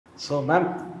So ma'am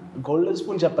golden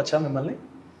spoon చెప్పచ్చా మిమ్మల్ని?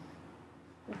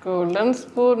 Golden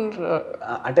spoon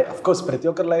అంటే of course ప్రతి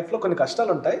ఒక్కరి లైఫ్లో కొన్ని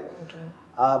కష్టాలు ఉంటాయి,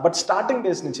 బట్ స్టార్టింగ్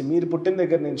డేస్ నుంచి మీరు పుట్టిన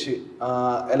దగ్గర నుంచి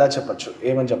ఎలా చెప్పచ్చు,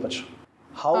 ఏమని చెప్పచ్చు?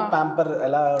 హౌ ప్యాంపర్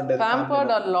ఎలా ఉండేది?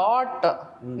 Pampered a lot.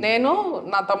 నేను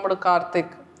నా తమ్ముడు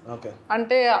కార్తిక్,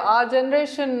 అంటే ఆ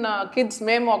జనరేషన్ కిడ్స్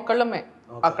మేము ఒక్కళ్ళమే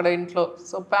అక్కడ ఇంట్లో.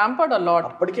 So pampered a lot.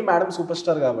 అప్పటికి మేడం సూపర్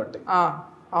స్టార్ కాబట్టి.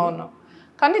 అవును,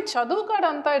 కానీ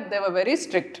చదువుకోవడంతా దే వర్ వెరీ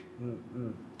స్ట్రిక్ట్.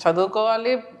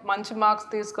 చదువుకోవాలి, మంచి మార్క్స్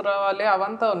తీసుకురావాలి,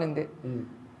 అవంతా ఉన్నింది.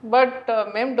 బట్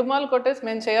మేము డుమాలు కొట్టేసి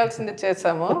మేము చేయాల్సింది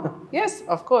చేసాము. Yes,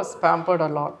 of course pampered a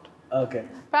lot.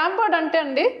 Pampered అంటే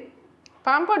అండి,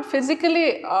 ప్యాంపర్డ్ ఫిజికలీ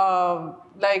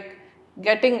లైక్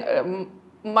గెటింగ్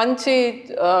మంచి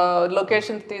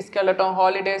లొకేషన్స్ తీసుకెళ్ళటం,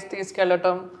 హాలిడేస్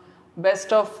తీసుకెళ్ళటం,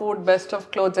 best of food, best of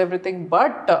clothes, everything.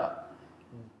 But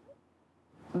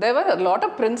they were lot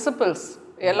of principles,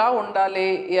 ఎలా ఉండాలి,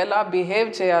 ఎలా బిహేవ్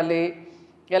చేయాలి,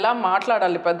 ఎలా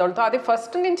మాట్లాడాలి పెద్దవాళ్ళతో, అది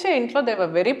ఫస్ట్ నుంచే ఇంట్లో they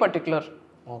were very particular.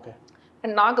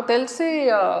 And నాకు తెలిసి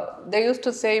దే యూస్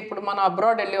టు సే, ఇప్పుడు మనం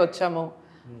అబ్రాడ్ వెళ్ళి వచ్చాము,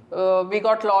 we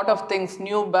got lot of things,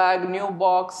 new bag, new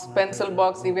box, pencil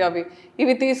box,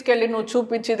 ఇవి తీసుకెళ్ళి నువ్వు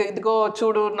చూపించి ఇదిగో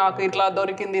చూడు నాకు ఇట్లా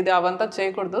దొరికింది, ఇది అవంతా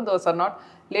చేయకూడదు. దోస్ ఆర్ నాట్,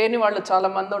 లేని వాళ్ళు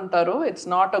చాలా మంది ఉంటారు, it's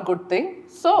not a good thing.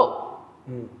 So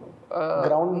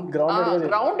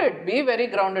grounded, be very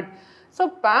grounded. So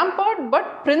pampered but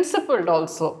principled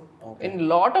also in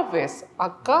lot of ways.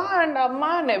 Akka and amma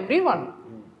and everyone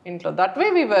intlo, that way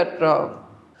we were.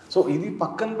 So ఇది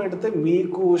పక్కన పెడితే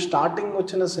మీకు starting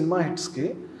వచ్చిన cinema హిట్స్కి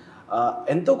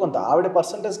ఎంతో కొంత ఆవిడ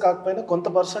percentage కాకపోయినా కొంత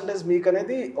పర్సంటేజ్ మీకు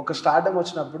అనేది ఒక స్టార్డమ్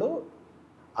వచ్చినప్పుడు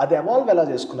అది ఎవాల్వ్ ఎలా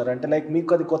చేసుకున్నారు? అంటే లైక్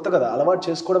మీకు అది కొత్త కదా, అలవాటు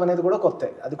చేసుకోవడం అనేది కూడా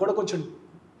కొత్త, అది కూడా కొంచెం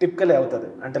టిపికల్ అవుతుంది.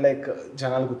 అంటే లైక్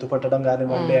జనాలు గుర్తుపట్టడం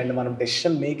కానివ్వండి, అండ్ మనం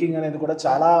డెసిషన్ మేకింగ్ అనేది కూడా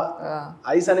చాలా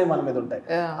ఐస్ అనేవి మన మీద ఉంటాయి.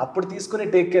 అప్పుడు తీసుకునే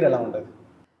టేక్ కేర్ ఎలా ఉండేది?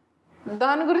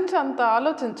 దాని గురించి అంత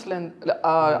ఆలోచించలేదు.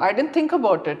 I don't think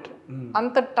about it.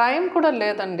 అంత టైం కూడా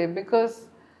లేదండి. Because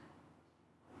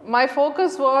my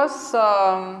focus was,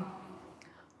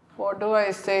 what do I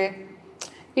say,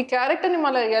 ఈ క్యారెక్టర్ని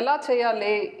మళ్ళీ ఎలా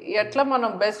చేయాలి, ఎట్లా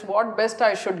మనం best, what best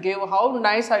I should give, how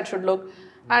nice I should look.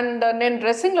 And నేను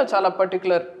డ్రెస్సింగ్లో చాలా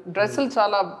పర్టికులర్, డ్రెస్సులు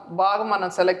చాలా బాగా మనం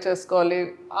సెలెక్ట్ చేసుకోవాలి,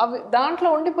 అవి దాంట్లో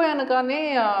ఉండిపోయాను. కానీ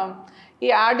ఈ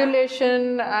యాడ్యులేషన్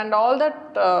అండ్ ఆల్ దట్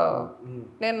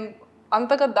నేను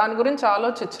అంతగా దాని గురించి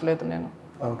ఆలోచించలేదు నేను.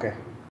 ఓకే.